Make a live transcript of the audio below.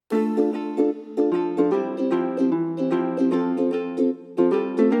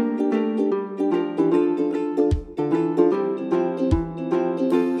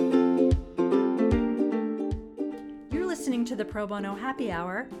Pro Bono Happy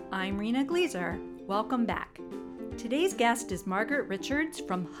Hour. I'm Rena Gleaser. Welcome back. Today's guest is Margaret Richards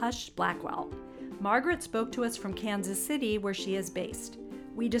from Husch Blackwell. Margaret spoke to us from Kansas City, where she is based.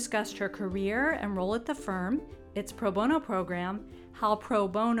 We discussed her career and role at the firm, its pro bono program, how pro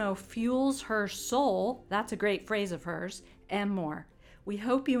bono fuels her soul, that's a great phrase of hers, and more. We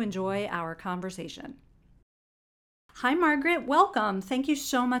hope you enjoy our conversation. Hi, Margaret. Welcome. Thank you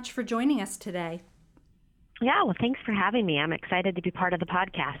so much for joining us today. Yeah, well, thanks for having me. I'm excited to be part of the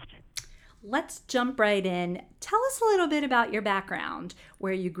podcast. Let's jump right in. Tell us a little bit about your background,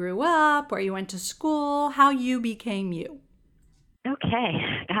 where you grew up, where you went to school, how you became you. Okay,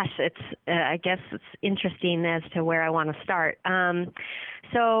 gosh, I guess it's interesting as to where I want to start.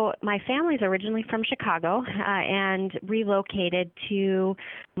 So my family's originally from Chicago and relocated to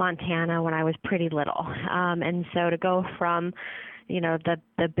Montana when I was pretty little. And so to go from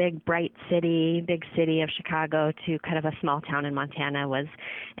the big big city of Chicago to kind of a small town in Montana was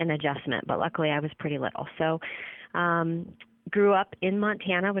an adjustment, but luckily I was pretty little. So grew up in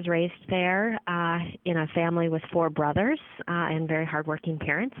Montana, was raised there in a family with 4 brothers and very hardworking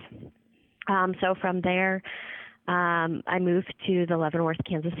parents. So from there, I moved to the Leavenworth,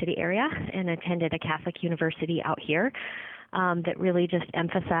 Kansas City area and attended a Catholic university out here that really just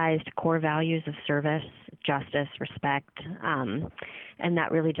emphasized core values of service, justice, respect, and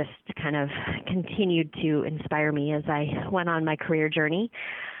that really just kind of continued to inspire me as I went on my career journey.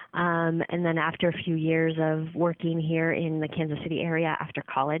 And then after a few years of working here in the Kansas City area after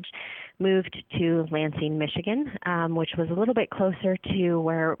college, moved to Lansing, Michigan, which was a little bit closer to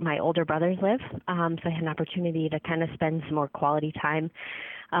where my older brothers live. So I had an opportunity to kind of spend some more quality time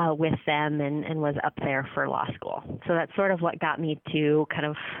with them and was up there for law school. So that's sort of what got me to kind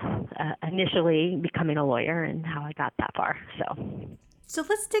of initially becoming a lawyer and how I got that far. So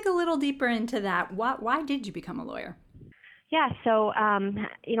let's dig a little deeper into that. Why did you become a lawyer? Yeah, so,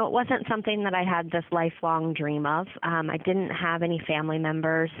 it wasn't something that I had this lifelong dream of. I didn't have any family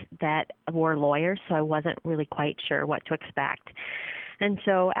members that were lawyers, so I wasn't really quite sure what to expect. And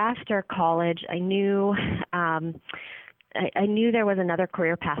so after college, I knew there was another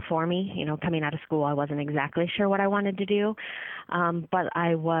career path for me. Coming out of school, I wasn't exactly sure what I wanted to do, but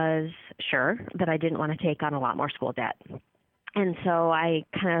I was sure that I didn't want to take on a lot more school debt. And so I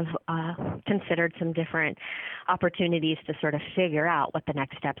kind of considered some different opportunities to sort of figure out what the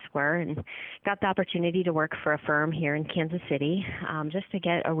next steps were, and got the opportunity to work for a firm here in Kansas City just to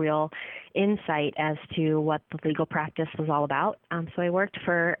get a real insight as to what the legal practice was all about. So I worked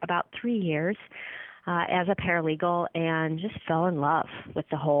for about 3 years as a paralegal and just fell in love with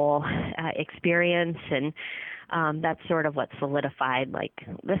the whole experience, and that's sort of what solidified, like,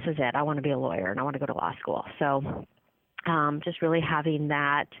 this is it. I want to be a lawyer and I want to go to law school. So just really having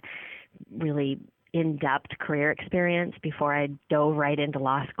that really in-depth career experience before I dove right into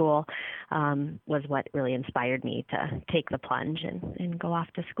law school was what really inspired me to take the plunge and go off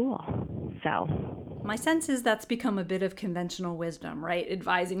to school. So my sense is that's become a bit of conventional wisdom, right?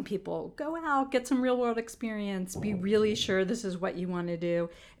 Advising people, go out, get some real-world experience, be really sure this is what you want to do,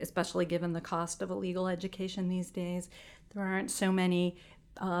 especially given the cost of a legal education these days. There aren't so many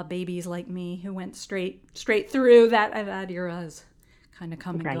babies like me who went straight through that era's kind of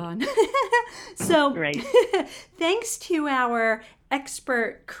come and gone. So right. Thanks to our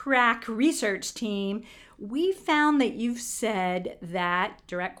expert crack research team, we found that you've said that,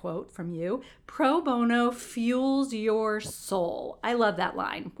 direct quote from you, pro bono fuels your soul. I love that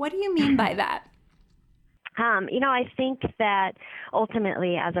line. What do you mean by that? I think that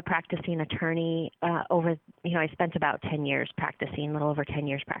ultimately as a practicing attorney I spent about 10 years practicing, a little over 10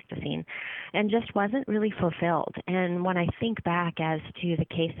 years practicing, and just wasn't really fulfilled. And when I think back as to the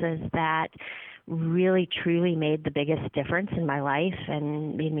cases that really truly made the biggest difference in my life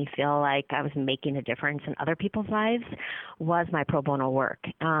and made me feel like I was making a difference in other people's lives was my pro bono work.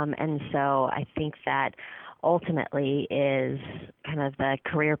 And so I think that ultimately is kind of the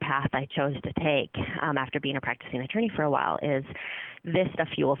career path I chose to take after being a practicing attorney for a while. Is this stuff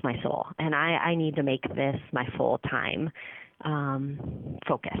fuels my soul, and I need to make this my full-time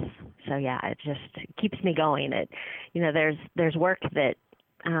focus. So yeah, it just keeps me going. There's work that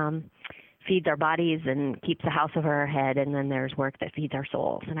feeds our bodies and keeps the house over our head, and then there's work that feeds our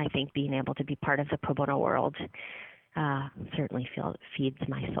souls. And I think being able to be part of the pro bono world certainly feeds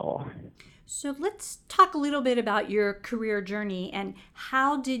my soul. So let's talk a little bit about your career journey and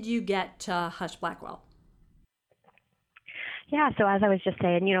how did you get to Husch Blackwell? Yeah, so as I was just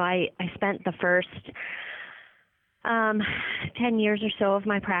saying, I spent the first 10 years or so of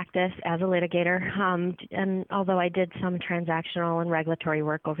my practice as a litigator, and although I did some transactional and regulatory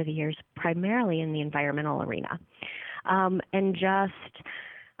work over the years, primarily in the environmental arena. and just,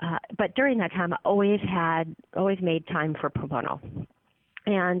 but during that time, I always made time for pro bono.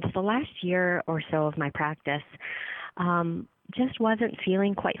 And the last year or so of my practice, just wasn't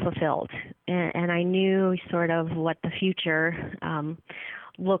feeling quite fulfilled. And I knew sort of what the future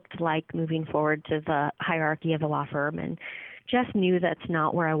looked like moving forward to the hierarchy of a law firm, and just knew that's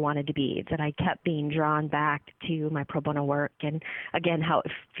not where I wanted to be, that I kept being drawn back to my pro bono work, and again, how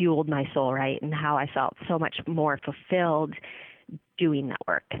it fueled my soul, right, and how I felt so much more fulfilled doing that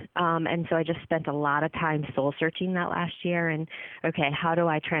work. And so I just spent a lot of time soul searching that last year, and okay, how do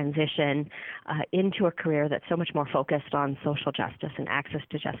I transition into a career that's so much more focused on social justice and access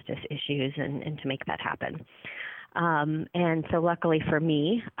to justice issues, and to make that happen. And so luckily for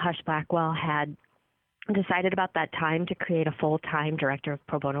me, Husch Blackwell had decided about that time to create a full-time director of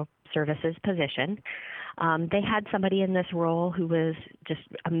pro bono services position. They had somebody in this role who was just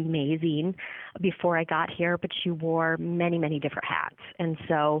amazing before I got here, but she wore many, many different hats. And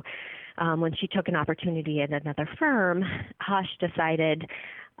so when she took an opportunity at another firm, Husch decided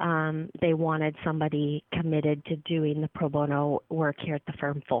they wanted somebody committed to doing the pro bono work here at the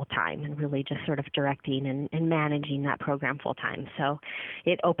firm full-time, and really just sort of directing and managing that program full-time. So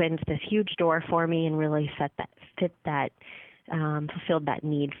it opened this huge door for me and really fulfilled that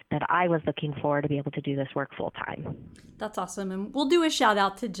need that I was looking for to be able to do this work full-time. That's awesome. And we'll do a shout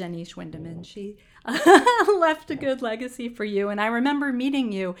out to Jenny Schwindeman. She left a good legacy for you. And I remember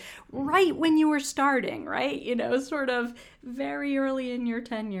meeting you right when you were starting, right? Sort of very early in your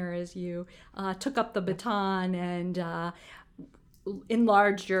tenure as you took up the baton and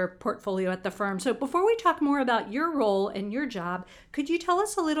enlarged your portfolio at the firm. So before we talk more about your role and your job, could you tell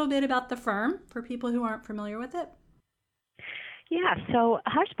us a little bit about the firm for people who aren't familiar with it? Yeah, so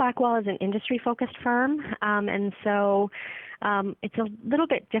Husch Blackwell is an industry-focused firm, and so it's a little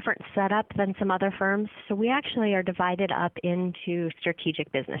bit different setup than some other firms. So we actually are divided up into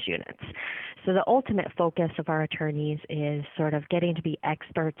strategic business units. So the ultimate focus of our attorneys is sort of getting to be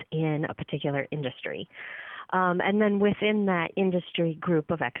experts in a particular industry. And then within that industry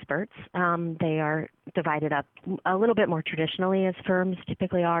group of experts, they are divided up a little bit more traditionally, as firms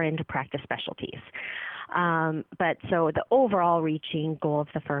typically are, into practice specialties. But so the overall reaching goal of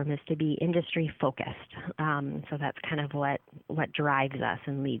the firm is to be industry focused. So that's kind of what drives us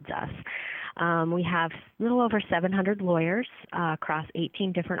and leads us. We have a little over 700 lawyers across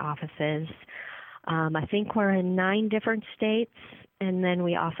 18 different offices. I think we're in 9 different states, and then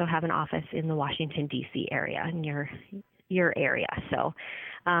we also have an office in the Washington, D.C. area, in your area. So,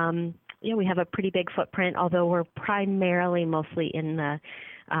 we have a pretty big footprint, although we're primarily mostly in the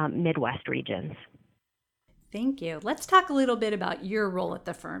Midwest regions. Thank you. Let's talk a little bit about your role at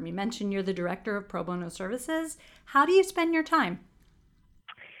the firm. You mentioned you're the director of pro bono services. How do you spend your time?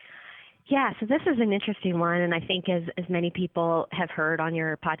 Yeah, so this is an interesting one, and I think as many people have heard on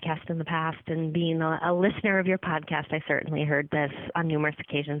your podcast in the past, and being a listener of your podcast, I certainly heard this on numerous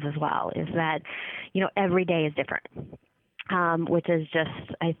occasions as well, is that, every day is different. Which is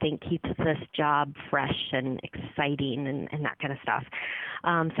just, I think, keeps this job fresh and exciting and that kind of stuff.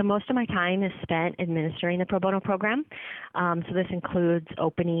 So most of my time is spent administering the pro bono program. So this includes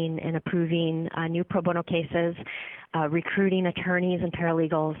opening and approving new pro bono cases, recruiting attorneys and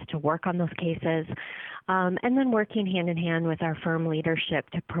paralegals to work on those cases, and then working hand in hand with our firm leadership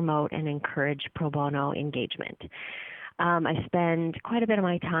to promote and encourage pro bono engagement. I spend quite a bit of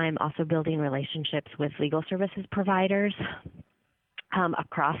my time also building relationships with legal services providers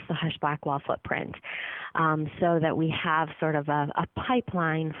across the Husch Blackwell footprint, so that we have sort of a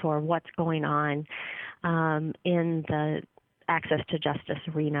pipeline for what's going on in the access to justice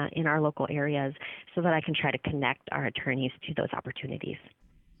arena in our local areas, so that I can try to connect our attorneys to those opportunities.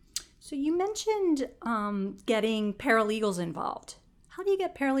 So you mentioned getting paralegals involved. How do you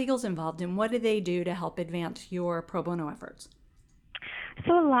get paralegals involved, and what do they do to help advance your pro bono efforts?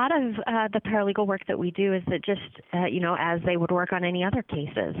 So a lot of the paralegal work that we do is that just, as they would work on any other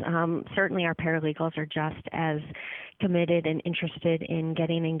cases. Certainly our paralegals are just as committed and interested in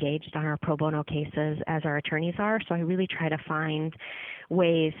getting engaged on our pro bono cases as our attorneys are. So I really try to find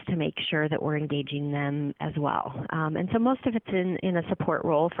ways to make sure that we're engaging them as well. And so most of it's in a support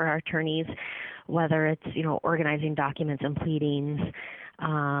role for our attorneys, whether it's, organizing documents and pleadings,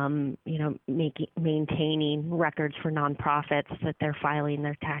 maintaining records for nonprofits that they're filing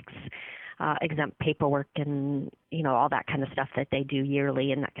their tax exempt paperwork and, all that kind of stuff that they do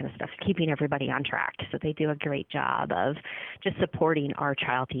yearly and that kind of stuff, keeping everybody on track. So they do a great job of just supporting our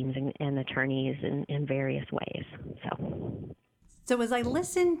trial teams and attorneys in various ways. So as I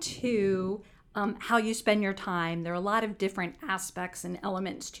listen to how you spend your time. There are a lot of different aspects and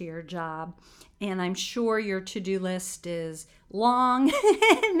elements to your job. And I'm sure your to-do list is long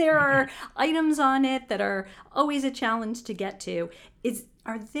and there are items on it that are always a challenge to get to.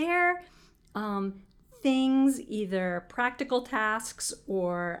 Are there things, either practical tasks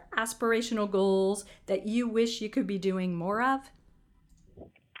or aspirational goals, that you wish you could be doing more of?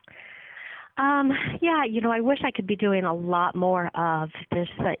 Yeah, I wish I could be doing a lot more of this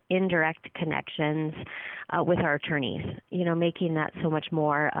indirect connections with our attorneys, making that so much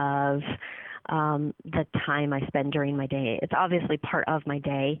more of the time I spend during my day. It's obviously part of my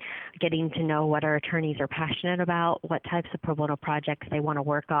day, getting to know what our attorneys are passionate about, what types of pro bono projects they want to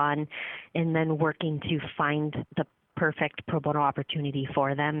work on, and then working to find the perfect pro bono opportunity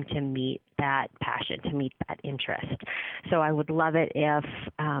for them to meet that passion, to meet that interest. So I would love it if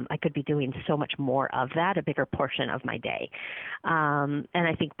I could be doing so much more of that, a bigger portion of my day. And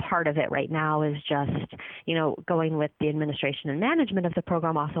I think part of it right now is just, going with the administration and management of the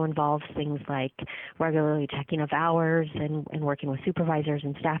program also involves things like regularly checking of hours and working with supervisors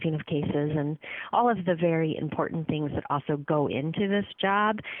and staffing of cases and all of the very important things that also go into this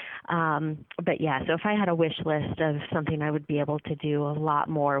job. But yeah, so if I had a wish list of something I would be able to do a lot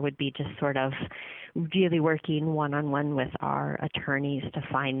more, would be just sort of really working one-on-one with our attorneys to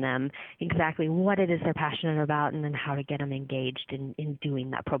find them exactly what it is they're passionate about and then how to get them engaged in doing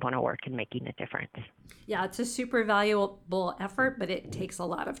that pro bono work and making a difference. Yeah, it's a super valuable effort, but it takes a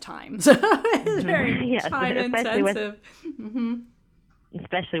lot of time. So it's very Yes, time intensive.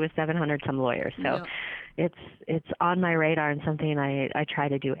 Especially with 700 some lawyers. So Yeah. it's on my radar and something I try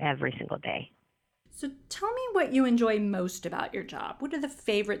to do every single day. So tell me what you enjoy most about your job. What are the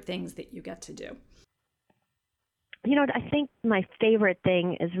favorite things that you get to do? I think my favorite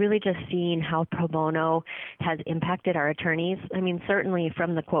thing is really just seeing how pro bono has impacted our attorneys. I mean, certainly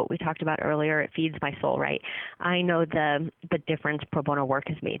from the quote we talked about earlier, it feeds my soul, right? I know the difference pro bono work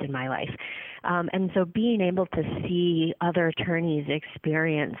has made in my life. And so being able to see other attorneys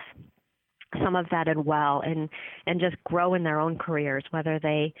experience some of that as well and just grow in their own careers, whether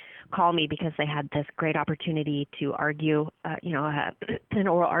they call me because they had this great opportunity to argue, an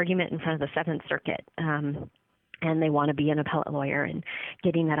oral argument in front of the Seventh Circuit. And they want to be an appellate lawyer and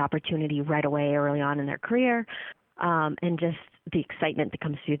getting that opportunity right away early on in their career, and just the excitement that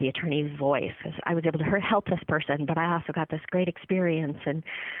comes through the attorney's voice. Because I was able to help this person, but I also got this great experience and,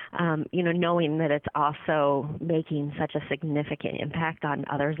 knowing that it's also making such a significant impact on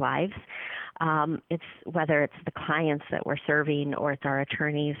others' lives. It's whether it's the clients that we're serving or it's our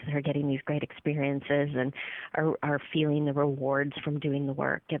attorneys that are getting these great experiences and are feeling the rewards from doing the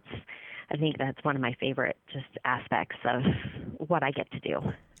work. I think that's one of my favorite just aspects of what I get to do.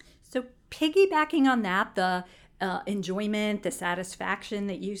 So piggybacking on that, the enjoyment, the satisfaction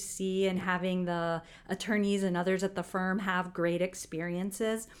that you see in having the attorneys and others at the firm have great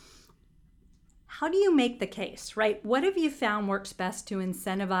experiences, how do you make the case, right? What have you found works best to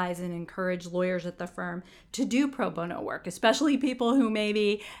incentivize and encourage lawyers at the firm to do pro bono work, especially people who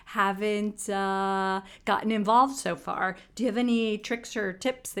maybe haven't gotten involved so far? Do you have any tricks or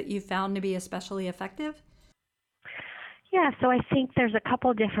tips that you found to be especially effective? Yeah, so I think there's a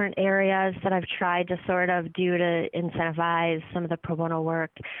couple different areas that I've tried to sort of do to incentivize some of the pro bono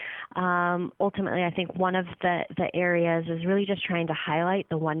work. Ultimately, I think one of the areas is really just trying to highlight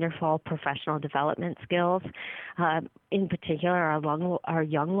the wonderful professional development skills, in particular our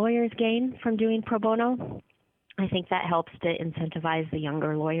young lawyers gain from doing pro bono. I think that helps to incentivize the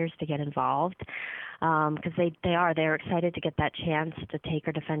younger lawyers to get involved because they're excited to get that chance to take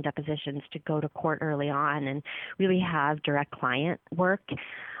or defend depositions, to go to court early on and really have direct client work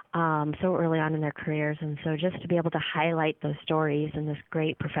so early on in their careers. And so just to be able to highlight those stories and this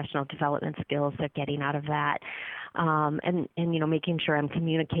great professional development skills they're getting out of that, and making sure I'm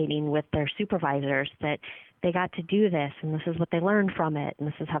communicating with their supervisors that they got to do this and this is what they learned from it and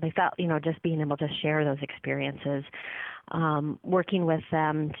this is how they felt, just being able to share those experiences, working with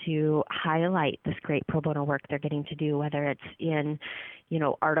them to highlight this great pro bono work they're getting to do, whether it's in,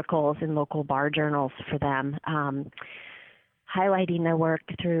 articles in local bar journals for them, highlighting their work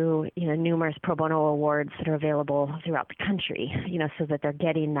through, numerous pro bono awards that are available throughout the country, so that they're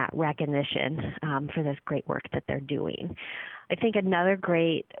getting that recognition for this great work that they're doing. I think another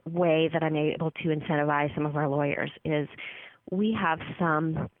great way that I'm able to incentivize some of our lawyers is we have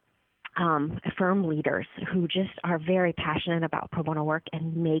some firm leaders who just are very passionate about pro bono work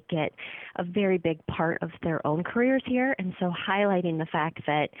and make it a very big part of their own careers here. And so highlighting the fact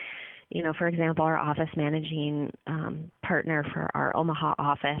that, for example, our office managing partner for our Omaha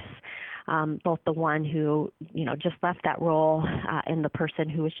office both the one who, just left that role and the person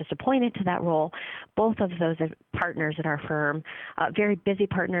who was just appointed to that role. Both of those are partners at our firm, very busy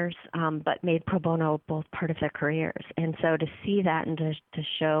partners, but made pro bono both part of their careers. And so to see that and to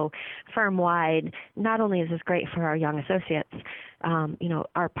show firm-wide, not only is this great for our young associates,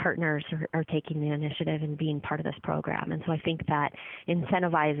 our partners are taking the initiative and being part of this program. And so I think that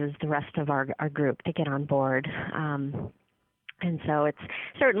incentivizes the rest of our group to get on board. And so it's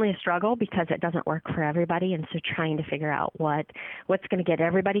certainly a struggle because it doesn't work for everybody. And so trying to figure out what's going to get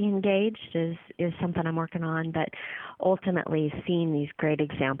everybody engaged is something I'm working on. But ultimately seeing these great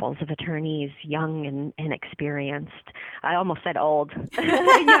examples of attorneys, young and experienced, I almost said old,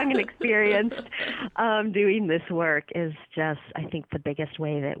 young and experienced, doing this work is just, I think, the biggest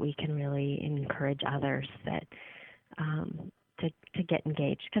way that we can really encourage others that to get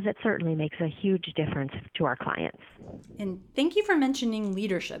engaged, because it certainly makes a huge difference to our clients. And thank you for mentioning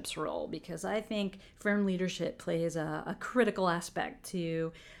leadership's role, because I think firm leadership plays a critical aspect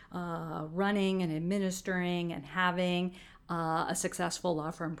to running and administering and having a successful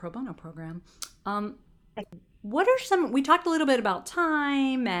law firm pro bono program. What are we talked a little bit about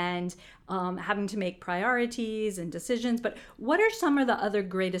time and having to make priorities and decisions, but what are some of the other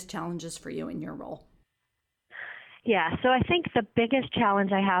greatest challenges for you in your role? Yeah, so I think the biggest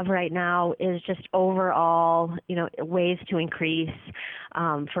challenge I have right now is just overall, ways to increase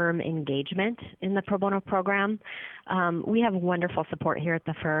firm engagement in the pro bono program. We have wonderful support here at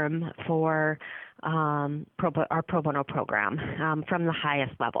the firm for our pro bono program from the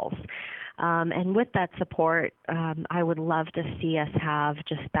highest levels. And with that support, I would love to see us have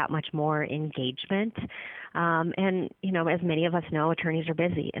just that much more engagement. And, as many of us know, attorneys are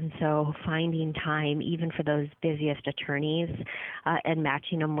busy. And so finding time, even for those busiest attorneys, and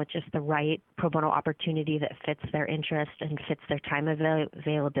matching them with just the right pro bono opportunity that fits their interest and fits their time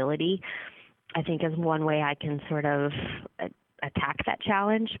availability, I think is one way I can sort of attack that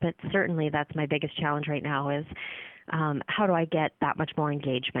challenge. But certainly that's my biggest challenge right now is how do I get that much more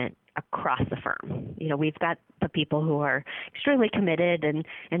engagement across the firm? We've got the people who are extremely committed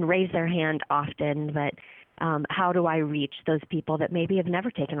and raise their hand often, but how do I reach those people that maybe have never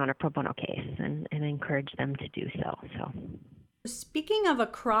taken on a pro bono case and encourage them to do so? Speaking of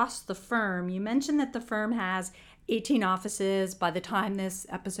across the firm, you mentioned that the firm has 18 offices. By the time this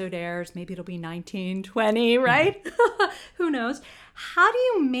episode airs, maybe it'll be 19, 20, right? Who knows? How do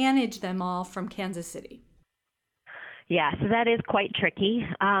you manage them all from Kansas City? Yeah, so that is quite tricky.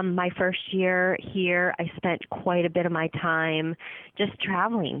 My first year here, I spent quite a bit of my time just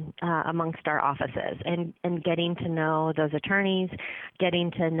traveling amongst our offices and getting to know those attorneys,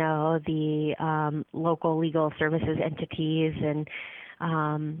 getting to know the local legal services entities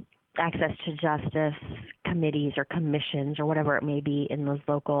and access to justice committees or commissions or whatever it may be in those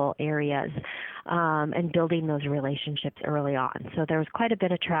local areas, and building those relationships early on. So there was quite a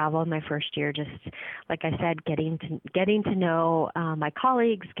bit of travel in my first year, just like I said, getting to know my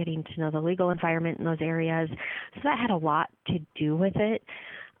colleagues, getting to know the legal environment in those areas. So that had a lot to do with it.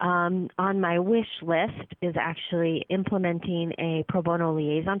 On my wish list is actually implementing a pro bono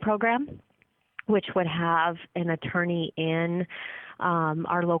liaison program, which would have an attorney in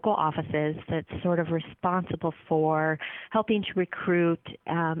our local offices that's sort of responsible for helping to recruit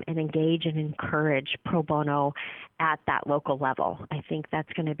and engage and encourage pro bono at that local level. I think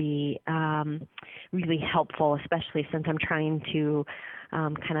that's going to be really helpful, especially since I'm trying to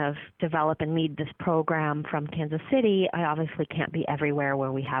kind of develop and lead this program from Kansas City. I obviously can't be everywhere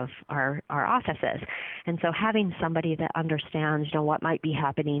where we have our offices. And so having somebody that understands, what might be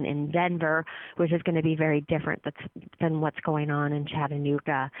happening in Denver, which is going to be very different than what's going on in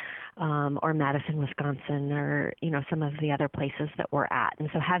Chattanooga or Madison, Wisconsin, or, some of the other places that we're at. And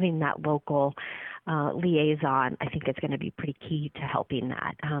so having that local liaison, I think, is going to be pretty key to helping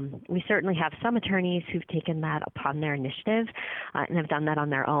that. We certainly have some attorneys who've taken that upon their initiative and have done that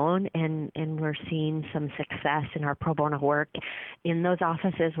on their own, and we're seeing some success in our pro bono work in those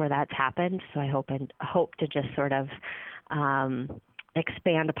offices where that's happened. So I hope to just sort of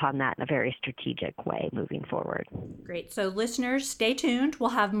expand upon that in a very strategic way moving forward. Great. So listeners, stay tuned.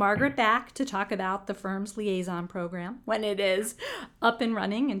 We'll have Margaret back to talk about the firm's liaison program when it is up and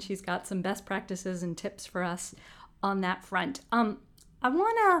running, and she's got some best practices and tips for us on that front. I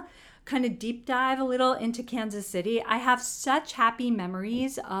want to kind of deep dive a little into Kansas City. I have such happy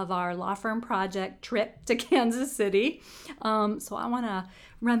memories of our law firm project trip to Kansas City. So I want to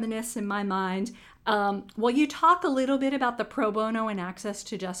reminisce in my mind. Will you talk a little bit about the pro bono and access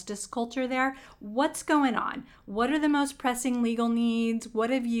to justice culture there? What's going on? What are the most pressing legal needs? What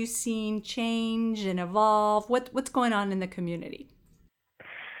have you seen change and evolve? What's going on in the community?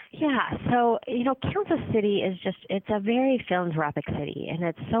 Yeah, so, Kansas City is it's a very philanthropic city, and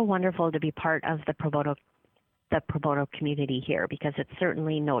it's so wonderful to be part of the pro bono community here because it's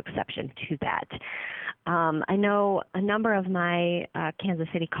certainly no exception to that. I know a number of my Kansas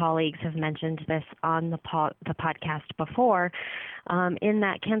City colleagues have mentioned this on the podcast before, in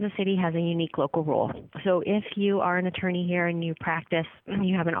that Kansas City has a unique local rule. So if you are an attorney here and you practice,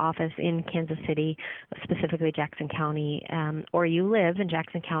 you have an office in Kansas City, specifically Jackson County, or you live in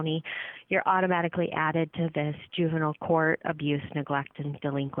Jackson County, you're automatically added to this juvenile court abuse, neglect, and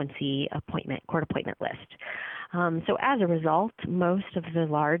delinquency court appointment list. So as a result, most of the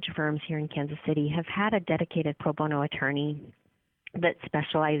large firms here in Kansas City have had a dedicated pro bono attorney that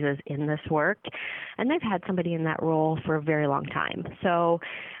specializes in this work, and they've had somebody in that role for a very long time. So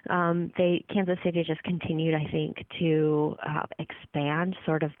Kansas City just continued, I think, to expand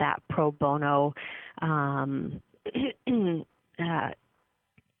sort of that pro bono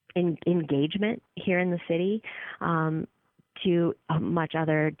engagement here in the city. To much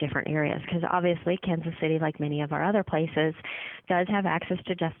other different areas, because obviously Kansas City, like many of our other places, does have access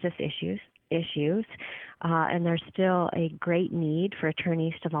to justice issues, and there's still a great need for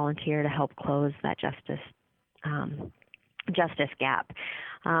attorneys to volunteer to help close that justice gap.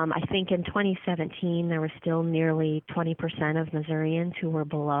 I think in 2017 there was still nearly 20% of Missourians who were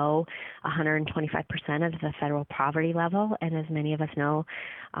below 125% of the federal poverty level, and as many of us know,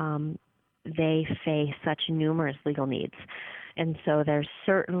 they face such numerous legal needs. And so there's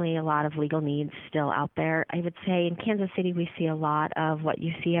certainly a lot of legal needs still out there. I would say in Kansas City we see a lot of what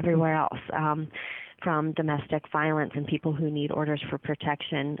you see everywhere else, from domestic violence and people who need orders for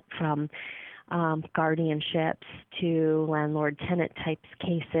protection, from guardianships to landlord-tenant types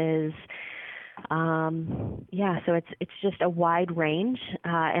cases. So it's just a wide range,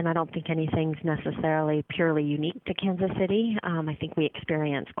 and I don't think anything's necessarily purely unique to Kansas City. I think we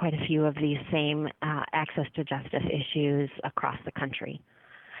experience quite a few of these same access to justice issues across the country.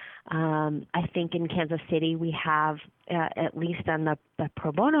 I think in Kansas City we have, at least on the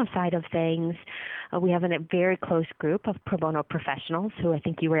pro bono side of things, we have a very close group of pro bono professionals who I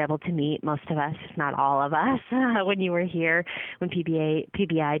think you were able to meet, most of us, if not all of us, when you were here, when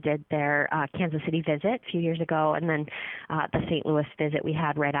PBI did their Kansas City visit a few years ago, and then the St. Louis visit we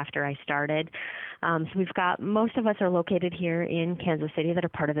had right after I started. So we've got, most of us are located here in Kansas City that are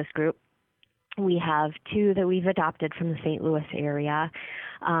part of this group. We have two that we've adopted from the St. Louis area,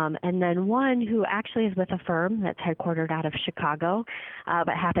 and then one who actually is with a firm that's headquartered out of Chicago,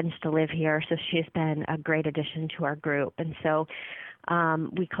 but happens to live here, so she's been a great addition to our group. And so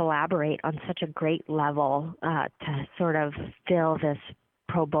we collaborate on such a great level to sort of fill this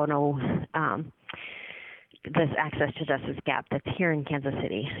pro bono this access to justice gap that's here in Kansas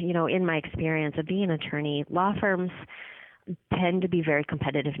City. In my experience of being an attorney, law firms tend to be very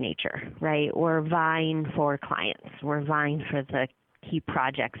competitive nature, right? We're vying for clients. We're vying for the key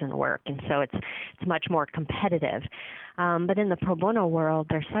projects and work, and so it's much more competitive. But in the pro bono world,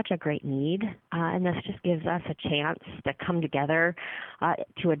 there's such a great need, and this just gives us a chance to come together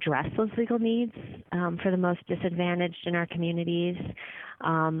to address those legal needs for the most disadvantaged in our communities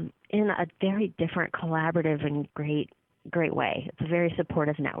in a very different, collaborative, and great way. It's a very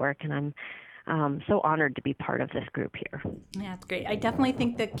supportive network, and I'm so honored to be part of this group here. Yeah, it's great. I definitely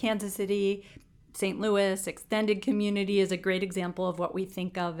think that Kansas City, St. Louis extended community is a great example of what we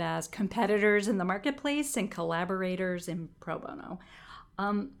think of as competitors in the marketplace and collaborators in pro bono.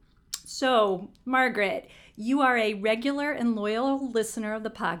 So, Margaret, you are a regular and loyal listener of the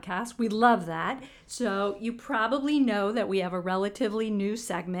podcast. We love that. So you probably know that we have a relatively new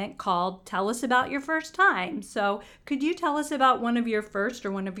segment called Tell Us About Your First Time. So could you tell us about one of your first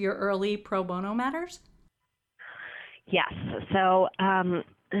or one of your early pro bono matters? Yes. So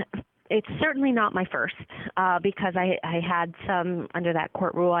it's certainly not my first because I had some, under that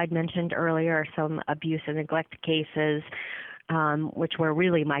court rule I'd mentioned earlier, some abuse and neglect cases, which were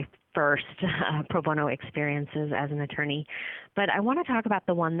really my first pro bono experiences as an attorney. But I want to talk about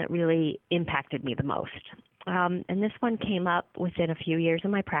the one that really impacted me the most. And this one came up within a few years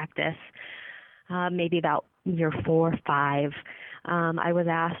of my practice, maybe about year 4 or 5. I was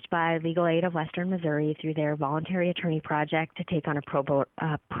asked by Legal Aid of Western Missouri through their voluntary attorney project to take on a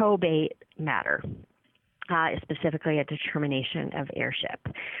probate matter, specifically a determination of heirship.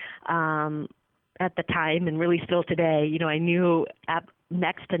 At the time, and really still today, I knew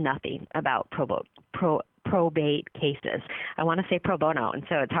next to nothing about probate cases. I want to say pro bono, and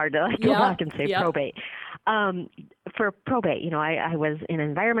so it's hard to go back and say probate. for probate, I was an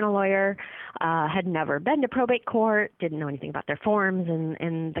environmental lawyer, had never been to probate court, didn't know anything about their forms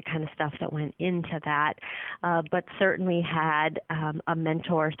and the kind of stuff that went into that, but certainly had a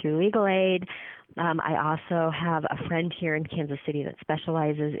mentor through Legal Aid. I also have a friend here in Kansas City that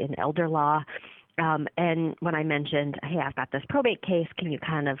specializes in elder law. And when I mentioned, hey, I've got this probate case, can you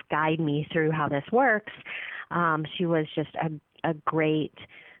kind of guide me through how this works? She was just a great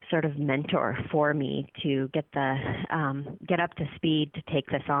sort of mentor for me to get up to speed to take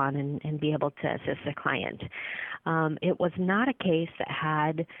this on and be able to assist the client. It was not a case that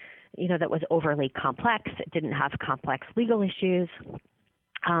had, that was overly complex. It didn't have complex legal issues.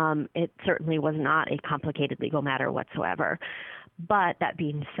 It certainly was not a complicated legal matter whatsoever. But that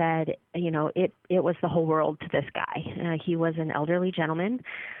being said, it was the whole world to this guy. He was an elderly gentleman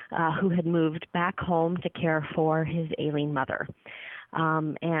who had moved back home to care for his ailing mother.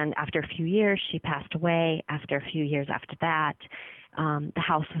 And after a few years, she passed away. After a few years after that, the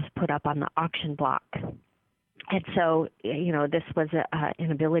house was put up on the auction block. And so, this was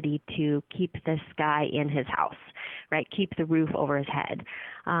an ability to keep this guy in his house, right? Keep the roof over his head.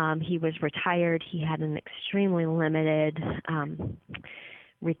 He was retired. He had an extremely limited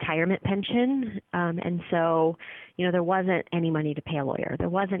retirement pension. And so, there wasn't any money to pay a lawyer. There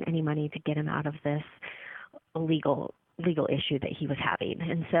wasn't any money to get him out of this legal issue that he was having.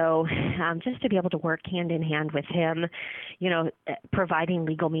 And so just to be able to work hand in hand with him, providing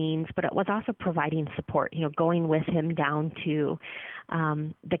legal means, but it was also providing support, going with him down to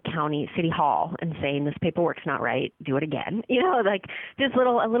the county city hall and saying, this paperwork's not right, do it again. Like just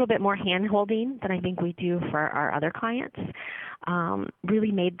a little bit more hand holding than I think we do for our other clients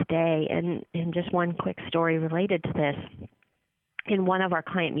really made the day. And just one quick story related to this. In one of our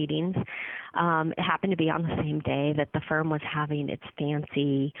client meetings, it happened to be on the same day that the firm was having its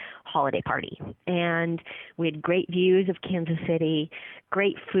fancy holiday party. And we had great views of Kansas City,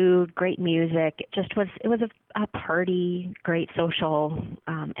 great food, great music. It was a party, great social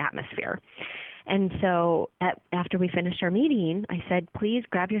atmosphere. And so after we finished our meeting, I said, please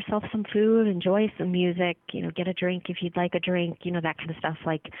grab yourself some food, enjoy some music, get a drink if you'd like a drink, that kind of stuff.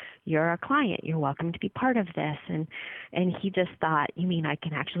 Like, you're a client, you're welcome to be part of this. And he just thought, you mean I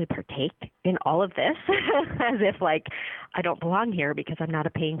can actually partake in all of this? As if like I don't belong here because I'm not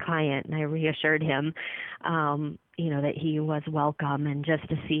a paying client. And I reassured him, that he was welcome, and just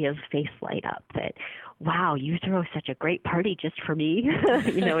to see his face light up that, wow, you throw such a great party just for me,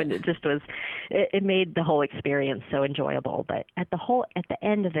 and it made the whole experience so enjoyable. But at the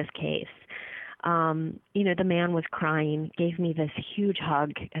end of this case, the man was crying, gave me this huge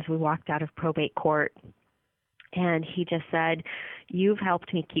hug as we walked out of probate court. And he just said, you've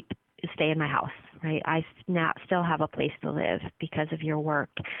helped me stay in my house, right? I now still have a place to live because of your work,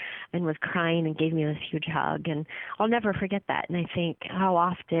 and was crying and gave me this huge hug. And I'll never forget that. And I think, how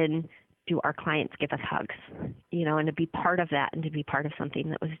often do our clients give us hugs, and to be part of that, and to be part of something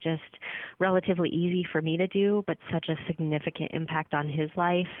that was just relatively easy for me to do, but such a significant impact on his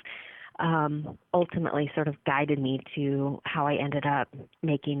life, ultimately sort of guided me to how I ended up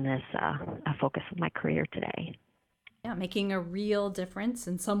making this a focus of my career today. Yeah, making a real difference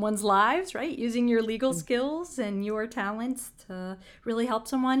in someone's lives, right? Using your legal skills and your talents to really help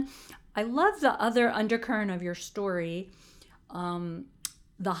someone. I love the other undercurrent of your story,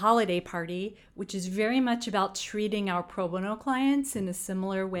 the holiday party, which is very much about treating our pro bono clients in a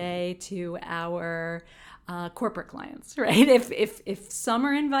similar way to our corporate clients, right? If some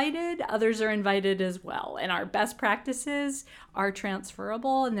are invited, others are invited as well. And our best practices are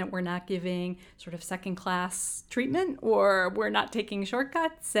transferable, and that we're not giving sort of second class treatment, or we're not taking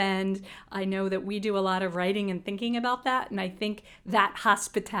shortcuts. And I know that we do a lot of writing and thinking about that. And I think that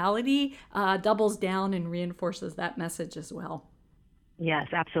hospitality doubles down and reinforces that message as well. Yes,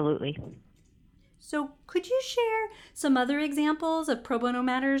 absolutely. So could you share some other examples of pro bono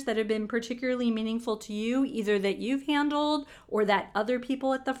matters that have been particularly meaningful to you, either that you've handled or that other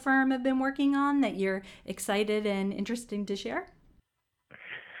people at the firm have been working on, that you're excited and interested to share?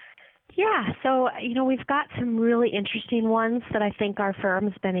 Yeah, so, we've got some really interesting ones that I think our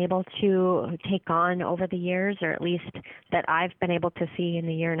firm's been able to take on over the years, or at least that I've been able to see in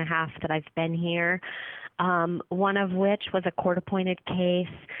the year and a half that I've been here. One of which was a court-appointed case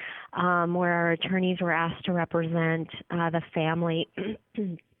where our attorneys were asked to represent the family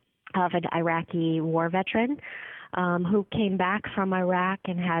of an Iraqi war veteran who came back from Iraq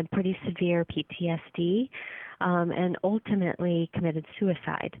and had pretty severe PTSD and ultimately committed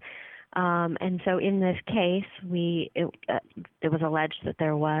suicide. And so in this case, it was alleged that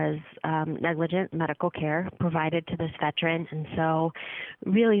there was negligent medical care provided to this veteran. And so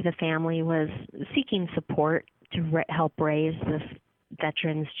really the family was seeking support to help raise this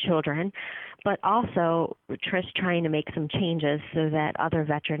veterans' children, but also trying to make some changes so that other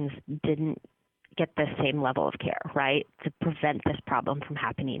veterans didn't get the same level of care, right? To prevent this problem from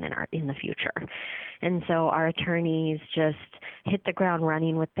happening in the future. And so our attorneys just hit the ground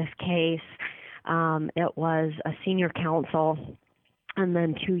running with this case. It was a senior counsel and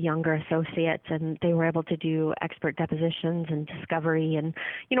then 2 younger associates, and they were able to do expert depositions and discovery and,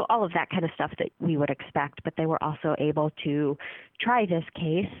 all of that kind of stuff that we would expect. But they were also able to try this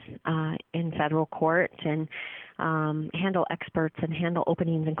case in federal court and handle experts and handle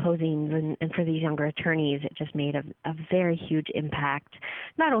openings and closings. And for these younger attorneys, it just made a very huge impact,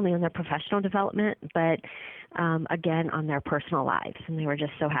 not only on their professional development, but again, on their personal lives. And they were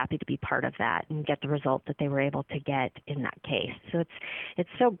just so happy to be part of that and get the result that they were able to get in that case. So it's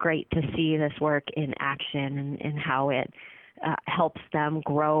so great to see this work in action and how it helps them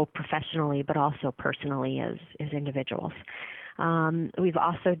grow professionally, but also personally as individuals. We've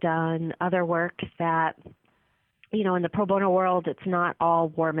also done other work that, in the pro bono world, it's not all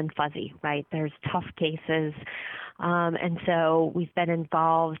warm and fuzzy, right? There's tough cases. And so we've been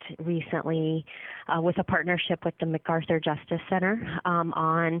involved recently with a partnership with the MacArthur Justice Center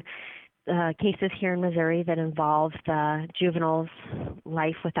on cases here in Missouri that involve juveniles'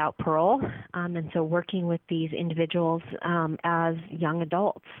 life without parole. And so working with these individuals as young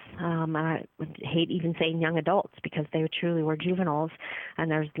adults. I would hate even saying young adults because they truly were juveniles. And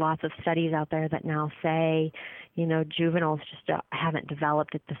there's lots of studies out there that now say, juveniles just haven't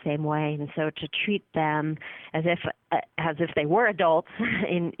developed it the same way. And so to treat them as if they were adults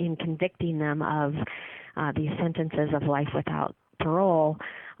in convicting them of these sentences of life without parole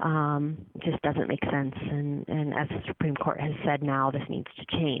just doesn't make sense. And as the Supreme Court has said now, this needs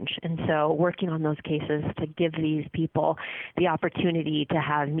to change. And so working on those cases to give these people the opportunity to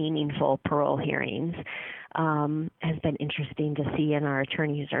have meaningful parole hearings has been interesting to see, and our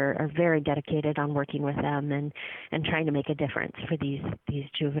attorneys are very dedicated on working with them and trying to make a difference for these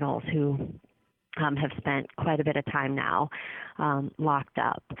juveniles who have spent quite a bit of time now locked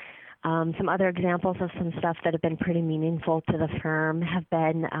up. Some other examples of some stuff that have been pretty meaningful to the firm have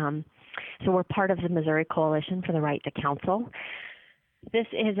been, so we're part of the Missouri Coalition for the Right to Counsel. This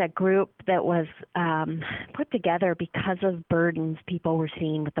is a group that was put together because of burdens people were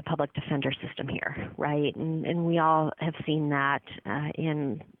seeing with the public defender system here, right? And we all have seen that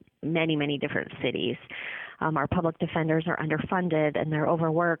in many, many different cities. Our public defenders are underfunded and they're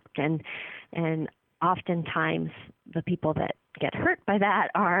overworked, and oftentimes the people that get hurt by that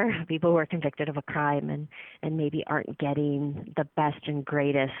are people who are convicted of a crime and maybe aren't getting the best and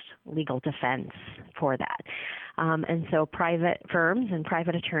greatest legal defense for that. And so private firms and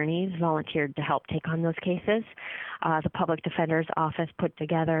private attorneys volunteered to help take on those cases. The Public Defender's Office put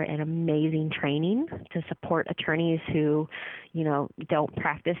together an amazing training to support attorneys who, don't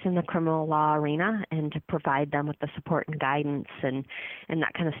practice in the criminal law arena, and to provide them with the support and guidance and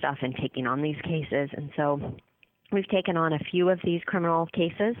that kind of stuff in taking on these cases. And so we've taken on a few of these criminal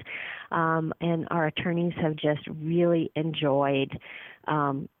cases, and our attorneys have just really enjoyed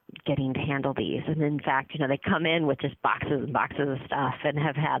getting to handle these. And in fact, they come in with just boxes and boxes of stuff and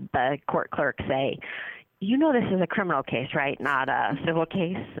have had the court clerk say, this is a criminal case, right? Not a civil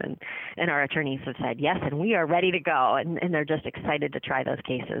case. And our attorneys have said, yes, and we are ready to go. And they're just excited to try those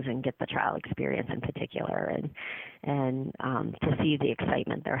cases and get the trial experience in particular. And to see the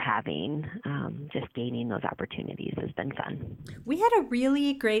excitement they're having, just gaining those opportunities has been fun. We had a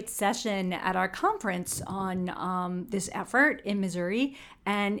really great session at our conference on this effort in Missouri,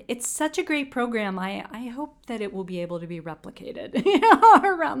 and it's such a great program. I hope that it will be able to be replicated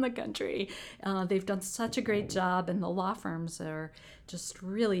around the country. They've done such a great job, and the law firms are just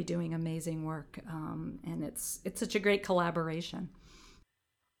really doing amazing work, and it's such a great collaboration.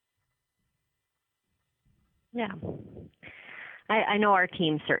 Yeah. I know our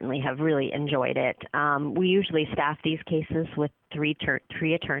teams certainly have really enjoyed it. We usually staff these cases with three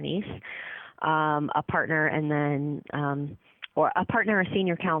attorneys, a partner, and then or a partner, a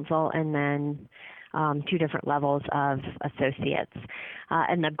senior counsel, and then 2 different levels of associates.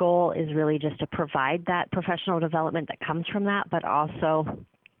 And the goal is really just to provide that professional development that comes from that, but also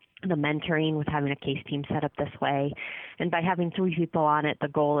the mentoring with having a case team set up this way. And by having 3 people on it, the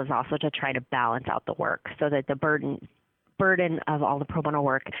goal is also to try to balance out the work so that the burden of all the pro bono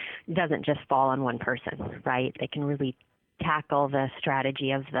work doesn't just fall on one person, right? They can really tackle the strategy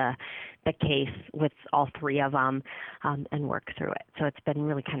of the case with all 3 of them and work through it. So it's been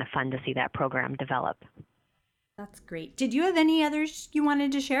really kind of fun to see that program develop. That's great. Did you have any others you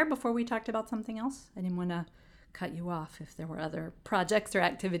wanted to share before we talked about something else? I didn't want to cut you off if there were other projects or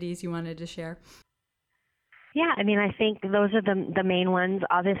activities you wanted to share. Yeah, I mean, I think those are the main ones.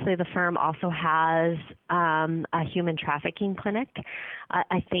 Obviously, the firm also has a human trafficking clinic.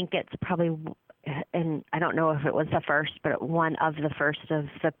 I think it's probably, and I don't know if it was the first, but one of the first of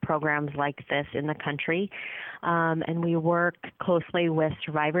the programs like this in the country. And we work closely with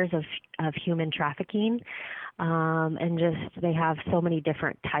survivors of human trafficking. And just they have so many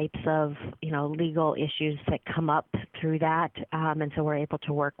different types of legal issues that come up through that, and so we're able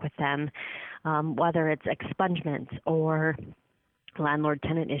to work with them, whether it's expungements or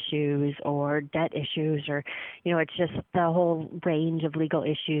landlord-tenant issues or debt issues, or it's just the whole range of legal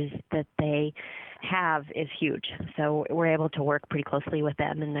issues that they have is huge. So we're able to work pretty closely with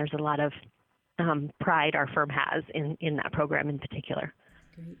them, and there's a lot of pride our firm has in that program in particular.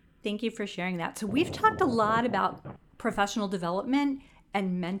 Great. Thank you for sharing that. So we've talked a lot about professional development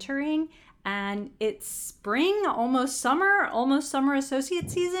and mentoring, and it's spring, almost summer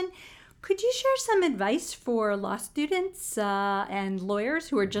associate season. Could you share some advice for law students and lawyers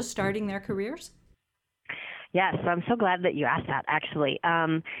who are just starting their careers? Yes, I'm so glad that you asked that, actually.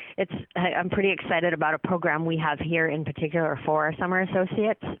 I'm pretty excited about a program we have here in particular for our summer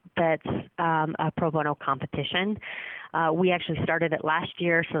associates that's a pro bono competition. We actually started it last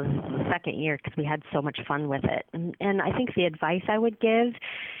year, so this is the second year because we had so much fun with it. And I think the advice I would give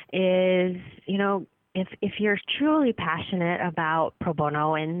is, if you're truly passionate about pro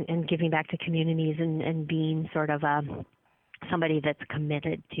bono and giving back to communities and being sort of somebody that's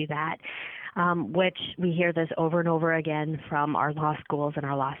committed to that, which we hear this over and over again from our law schools and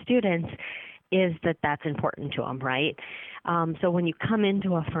our law students, is that that's important to them, right? So when you come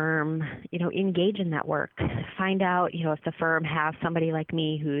into a firm, engage in that work. Find out, if the firm has somebody like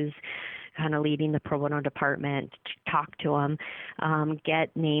me who's kind of leading the pro bono department, talk to them,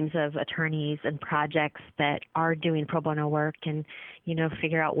 get names of attorneys and projects that are doing pro bono work, and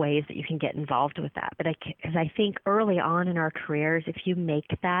figure out ways that you can get involved with that. But because I think early on in our careers, if you make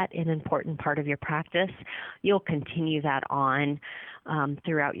that an important part of your practice, you'll continue that on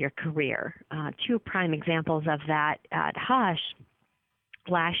throughout your career. Two prime examples of that at Hush.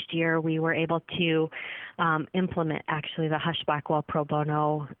 Last year, we were able to implement actually the Hush Blackwell Pro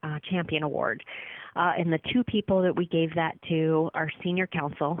Bono Champion Award. And the two people that we gave that to are senior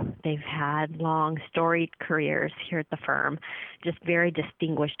counsel. They've had long, storied careers here at the firm, just very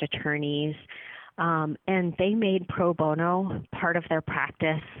distinguished attorneys. And they made pro bono part of their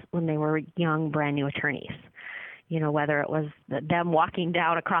practice when they were young, brand new attorneys. Whether it was them walking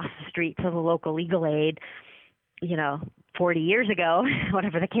down across the street to the local legal aid, 40 years ago,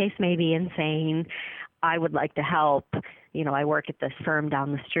 whatever the case may be, and saying, I would like to help, I work at this firm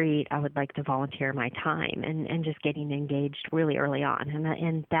down the street, I would like to volunteer my time, and just getting engaged really early on.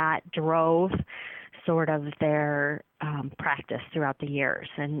 And that drove sort of their practice throughout the years.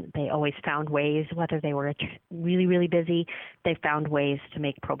 And they always found ways, whether they were really, really busy, they found ways to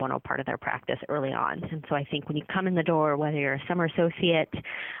make pro bono part of their practice early on. And so I think when you come in the door, whether you're a summer associate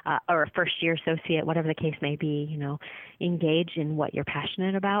or a first-year associate, whatever the case may be, engage in what you're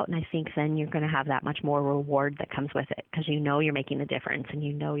passionate about. And I think then you're going to have that much more reward that comes with it, because you're making a difference, and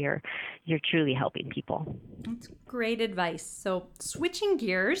you're truly helping people. That's great advice. So switching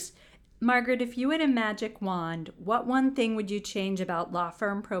gears, Margaret, if you had a magic wand, what one thing would you change about law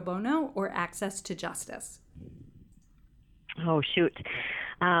firm pro bono or access to justice? Oh, shoot.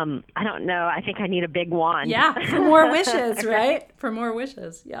 I don't know. I think I need a big wand. Yeah, for more wishes, right? For more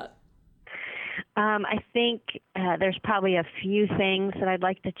wishes, yeah. I think there's probably a few things that I'd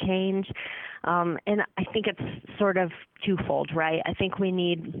like to change. And I think it's sort of twofold, right? I think we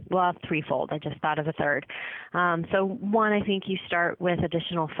need, threefold. I just thought of a third. So one, I think you start with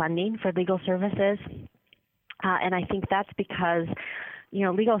additional funding for legal services. And I think that's because,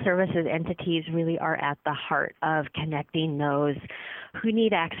 legal services entities really are at the heart of connecting those who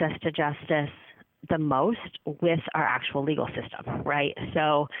need access to justice the most with our actual legal system, right?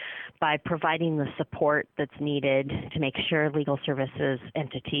 So by providing the support that's needed to make sure legal services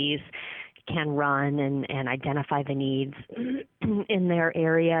entities can run and identify the needs in their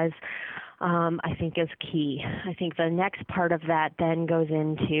areas, I think is key. I think the next part of that then goes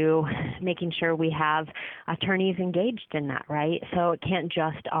into making sure we have attorneys engaged in that, right? So it can't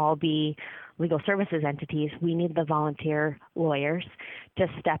just all be legal services entities. We need the volunteer lawyers to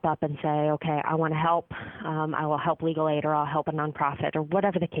step up and say, okay, I want to help. I will help legal aid, or I'll help a nonprofit, or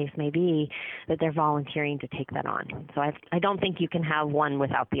whatever the case may be, that they're volunteering to take that on. So I don't think you can have one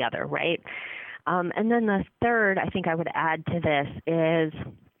without the other, right? And then the third, I think I would add to this is,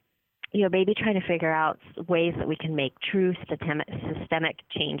 maybe trying to figure out ways that we can make true systemic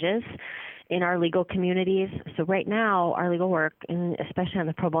changes in our legal communities. So right now, our legal work, and especially on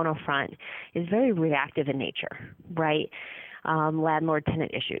the pro bono front, is very reactive in nature, right?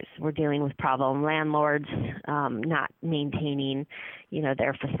 Landlord-tenant issues. We're dealing with problem landlords not maintaining,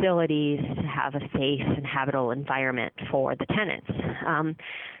 their facilities to have a safe and habitable environment for the tenants.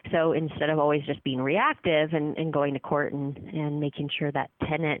 So instead of always just being reactive and going to court and making sure that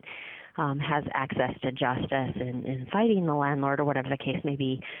tenant has access to justice and fighting the landlord or whatever the case may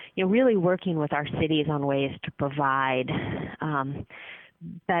be, really working with our cities on ways to provide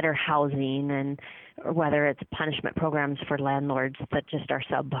better housing, and whether it's punishment programs for landlords that just are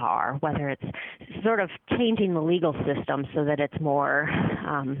subpar, whether it's sort of changing the legal system so that it's more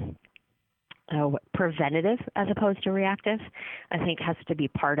preventative as opposed to reactive, I think has to be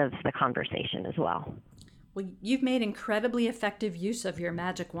part of the conversation as well. Well, you've made incredibly effective use of your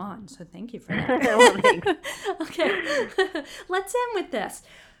magic wand, so thank you for that. Well, thanks. Okay, let's end with this.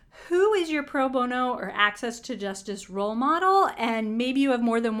 Who is your pro bono or access to justice role model? And maybe you have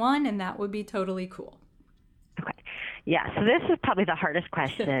more than one, and that would be totally cool. Okay. Yeah, so this is probably the hardest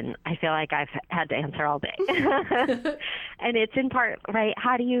question I feel like I've had to answer all day. And it's in part, right,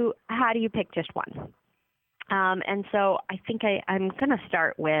 how do you pick just one? And so I think I'm going to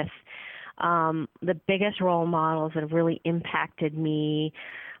start with the biggest role models that have really impacted me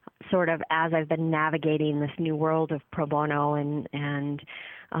sort of as I've been navigating this new world of pro bono and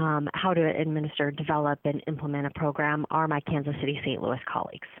how to administer, develop, and implement a program are my Kansas City, St. Louis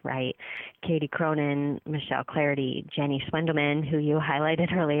colleagues, right? Katie Cronin, Michelle Clarity, Jenny Swendelman, who you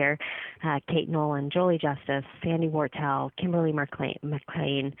highlighted earlier, Kate Nolan, Jolie Justice, Sandy Wortel, Kimberly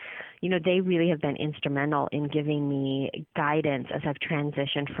McLean. They really have been instrumental in giving me guidance as I've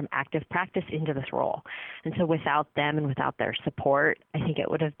transitioned from active practice into this role. And so without them and without their support, I think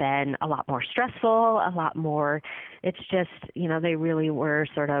it would have been a lot more stressful, a lot more, it's just, they really were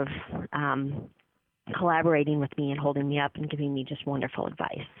sort of collaborating with me and holding me up and giving me just wonderful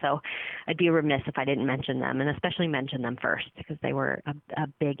advice. So I'd be remiss if I didn't mention them, and especially mention them first because they were a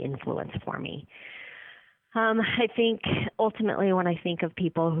big influence for me. I think ultimately when I think of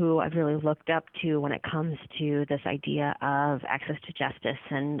people who I've really looked up to when it comes to this idea of access to justice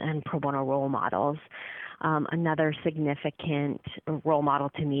and pro bono role models, another significant role model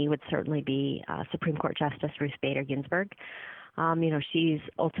to me would certainly be Supreme Court Justice Ruth Bader Ginsburg. She's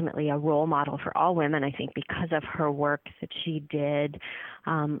ultimately a role model for all women, I think, because of her work that she did,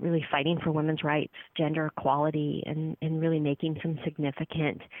 really fighting for women's rights, gender equality, and really making some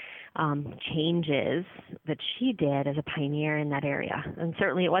significant changes that she did as a pioneer in that area. And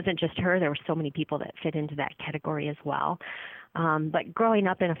certainly it wasn't just her. There were so many people that fit into that category as well. But growing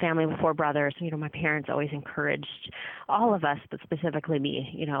up in a family with 4 brothers, my parents always encouraged all of us, but specifically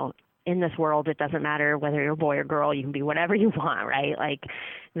me, in this world, it doesn't matter whether you're a boy or girl, you can be whatever you want, right? Like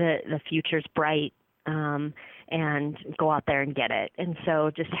the future's bright, and go out there and get it. And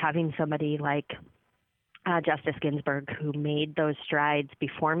so just having somebody like Justice Ginsburg who made those strides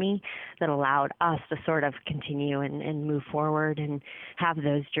before me that allowed us to sort of continue and move forward and have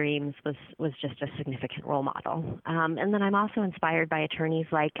those dreams was just a significant role model. And then I'm also inspired by attorneys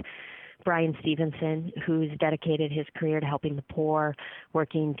like Brian Stevenson, who's dedicated his career to helping the poor,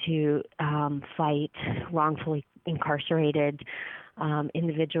 working to fight wrongfully incarcerated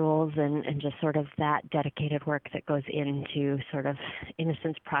individuals and just sort of that dedicated work that goes into sort of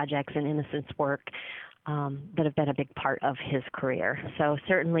innocence projects and innocence work that have been a big part of his career. So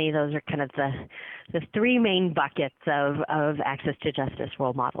certainly those are kind of the 3 main buckets of access to justice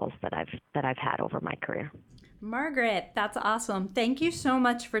role models that I've had over my career. Margaret, that's awesome. Thank you so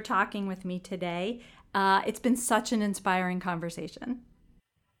much for talking with me today. It's been such an inspiring conversation.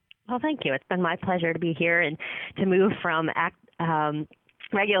 Well, thank you. It's been my pleasure to be here and to move from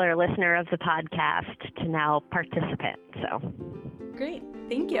regular listener of the podcast to now participant. So great.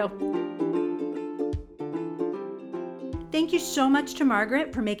 Thank you. Thank you so much to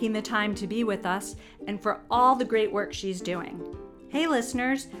Margaret for making the time to be with us and for all the great work she's doing. Hey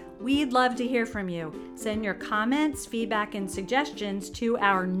listeners, we'd love to hear from you. Send your comments, feedback, and suggestions to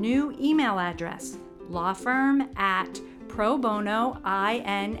our new email address,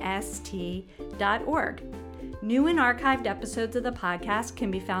 lawfirm@probonoinst.org. New and archived episodes of the podcast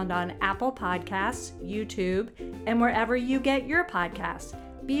can be found on Apple Podcasts, YouTube, and wherever you get your podcasts.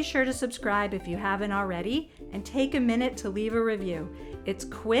 Be sure to subscribe if you haven't already, and take a minute to leave a review. It's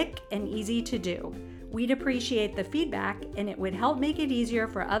quick and easy to do. We'd appreciate the feedback, and it would help make it easier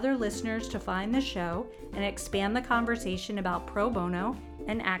for other listeners to find the show and expand the conversation about pro bono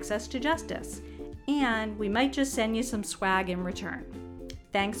and access to justice. And we might just send you some swag in return.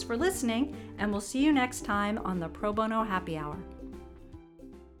 Thanks for listening, and we'll see you next time on the Pro Bono Happy Hour.